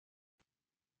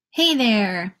Hey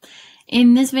there!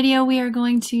 In this video, we are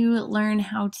going to learn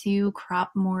how to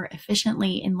crop more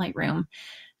efficiently in Lightroom.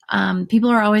 People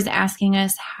are always asking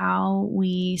us how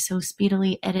we so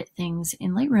speedily edit things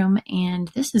in Lightroom, and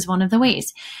this is one of the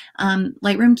ways.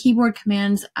 Lightroom keyboard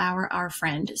commands are our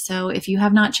friend. So if you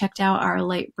have not checked out our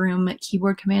Lightroom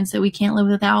keyboard commands that we can't live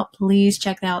without, please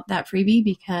check out that freebie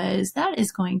because that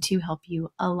is going to help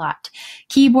you a lot.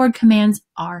 Keyboard commands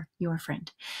are your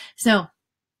friend. So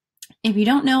if you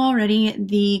don't know already,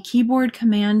 the keyboard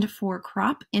command for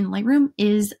crop in Lightroom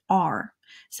is R.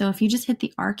 So if you just hit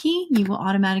the R key, you will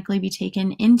automatically be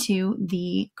taken into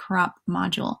the crop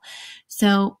module.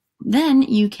 So then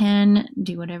you can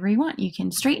do whatever you want. You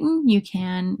can straighten, you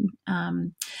can,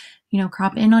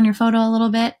 crop in on your photo a little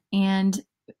bit. And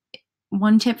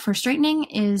one tip for straightening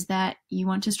is that you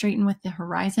want to straighten with the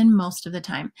horizon most of the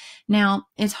time. Now,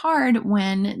 it's hard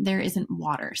when there isn't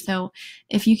water. So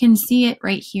if you can see it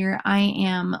right here, I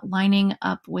am lining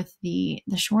up with the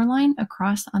shoreline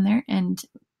across on there and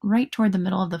right toward the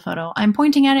middle of the photo. I'm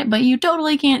pointing at it, but you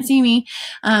totally can't see me.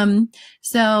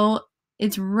 So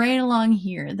it's right along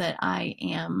here that I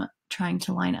am trying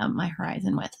to line up my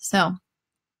horizon with. So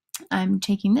I'm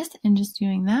taking this and just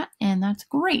doing that, and that's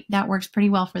great. That works pretty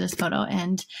well for this photo,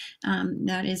 and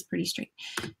that is pretty straight.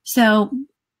 So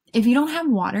if you don't have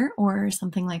water or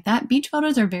something like that, beach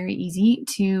photos are very easy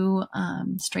to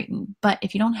straighten. But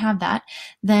if you don't have that,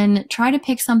 then try to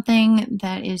pick something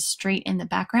that is straight in the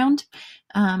background.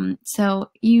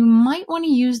 So you might want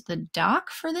to use the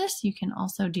dock for this. You can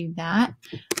also do that.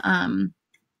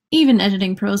 Even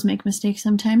editing pros make mistakes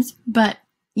sometimes, but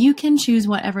you can choose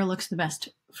whatever looks the best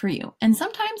for you. And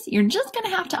sometimes you're just going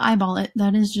to have to eyeball it.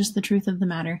 That is just the truth of the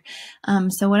matter.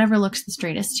 So whatever looks the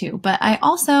straightest too. But I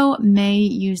also may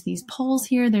use these poles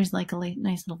here. There's like a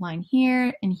nice little line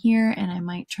here, and I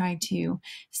might try to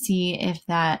see if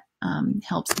that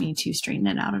helps me to straighten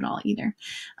it out at all either.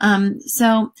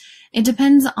 So it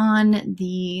depends on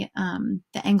the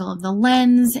angle of the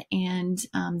lens and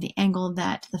the angle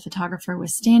that the photographer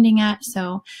was standing at.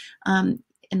 So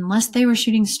unless they were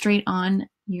shooting straight on,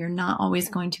 you're not always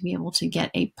going to be able to get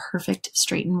a perfect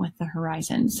straighten with the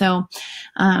horizon. So,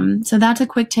 so that's a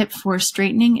quick tip for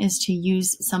straightening, is to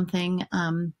use something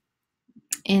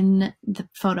in the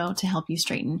photo to help you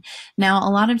straighten. Now, a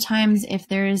lot of times if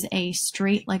there is a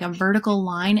straight, like a vertical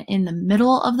line in the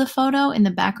middle of the photo in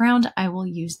the background, I will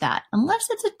use that. Unless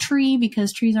it's a tree,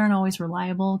 because trees aren't always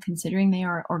reliable considering they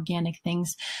are organic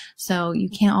things. So you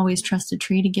can't always trust a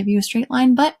tree to give you a straight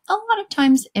line, but a lot of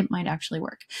times it might actually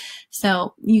work.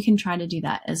 So you can try to do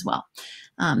that as well.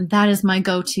 That is my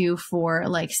go-to for,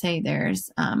 like, say there's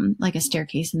like a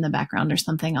staircase in the background or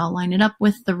something. I'll line it up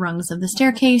with the rungs of the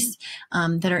staircase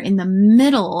that are in the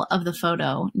middle of the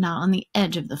photo, not on the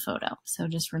edge of the photo. So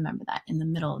just remember that, in the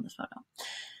middle of the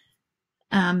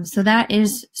photo. So that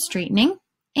is straightening.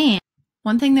 And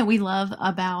one thing that we love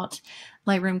about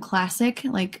Lightroom Classic,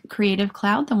 like Creative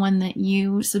Cloud, the one that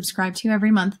you subscribe to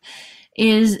every month,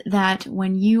 is that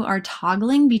when you are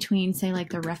toggling between, say, like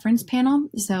the reference panel,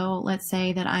 so let's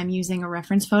say that I'm using a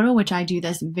reference photo, which I do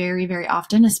this very, very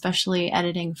often, especially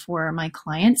editing for my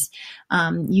clients,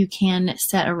 you can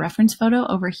set a reference photo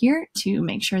over here to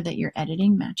make sure that your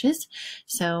editing matches.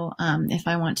 So if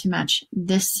I want to match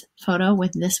this photo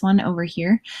with this one over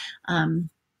here,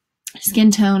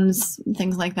 skin tones,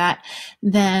 things like that,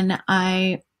 then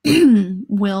I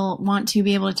will want to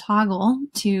be able to toggle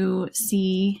to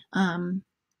see,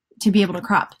 to be able to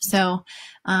crop. So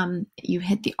you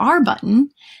hit the R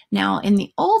button. Now in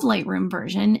the old Lightroom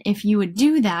version, if you would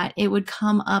do that, it would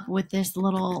come up with this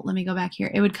little, let me go back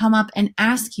here. It would come up and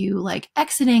ask you, like,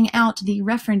 exiting out the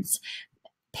reference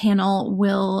panel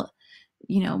will,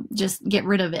 just get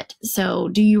rid of it. So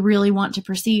do you really want to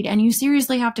proceed? And you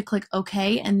seriously have to click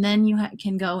OK, and then you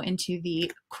can go into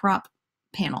the crop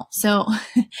panel. So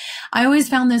I always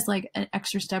found this, like, an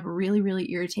extra step really,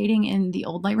 really irritating in the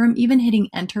old Lightroom. Even hitting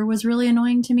enter was really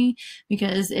annoying to me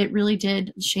because it really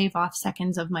did shave off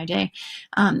seconds of my day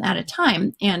at a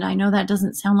time. And I know that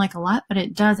doesn't sound like a lot, but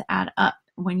it does add up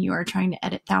when you are trying to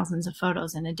edit thousands of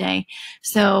photos in a day.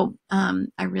 So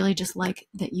I really just like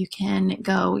that you can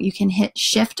hit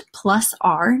Shift plus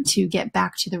R to get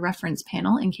back to the reference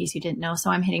panel, in case you didn't know. So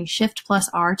I'm hitting Shift plus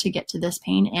R to get to this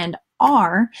pane, and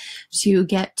R to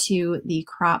get to the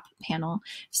crop panel.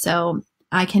 So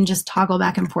I can just toggle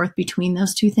back and forth between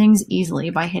those two things easily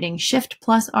by hitting Shift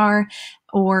plus R,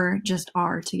 or just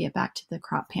R to get back to the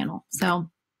crop panel.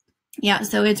 So Yeah,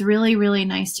 so it's really, really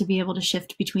nice to be able to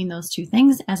shift between those two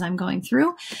things as I'm going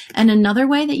through. And another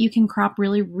way that you can crop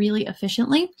really, really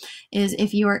efficiently is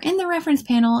if you are in the reference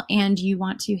panel and you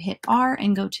want to hit R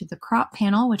and go to the crop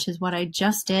panel, which is what I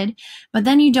just did, but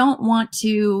then you don't want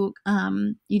to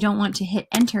hit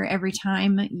enter every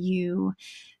time you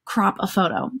crop a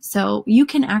photo. So you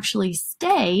can actually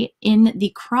stay in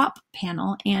the crop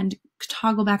panel and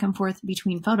toggle back and forth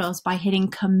between photos by hitting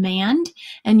Command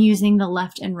and using the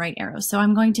left and right arrows. So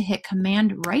I'm going to hit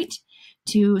Command right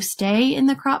to stay in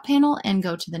the crop panel and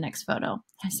go to the next photo.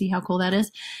 See how cool that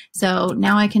is? So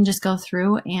now I can just go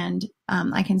through and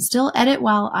I can still edit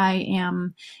while I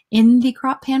am in the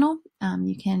crop panel.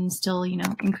 You can still,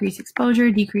 increase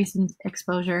exposure, decrease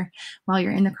exposure while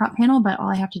you're in the crop panel, but all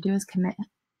I have to do is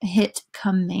hit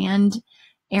Command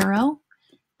arrow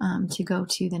to go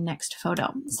to the next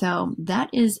photo. So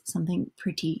that is something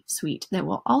pretty sweet that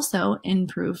will also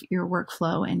improve your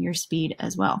workflow and your speed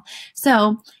as well.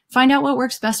 So find out what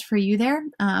works best for you there.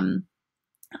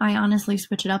 I honestly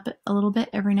switch it up a little bit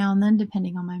every now and then,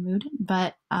 depending on my mood.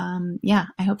 But yeah,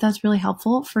 I hope that's really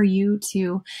helpful for you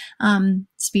to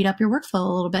speed up your workflow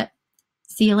a little bit.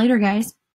 See you later, guys.